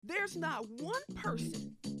There's not one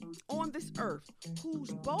person on this earth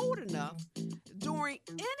who's bold enough during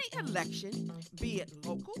any election, be it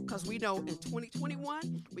local, because we know in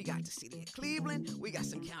 2021 we got the city of Cleveland, we got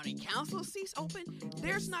some county council seats open.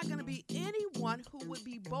 There's not going to be anyone who would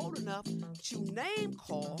be bold enough to name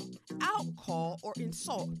call, out call, or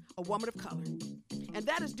insult a woman of color. And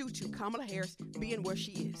that is due to Kamala Harris being where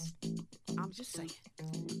she is. I'm just saying.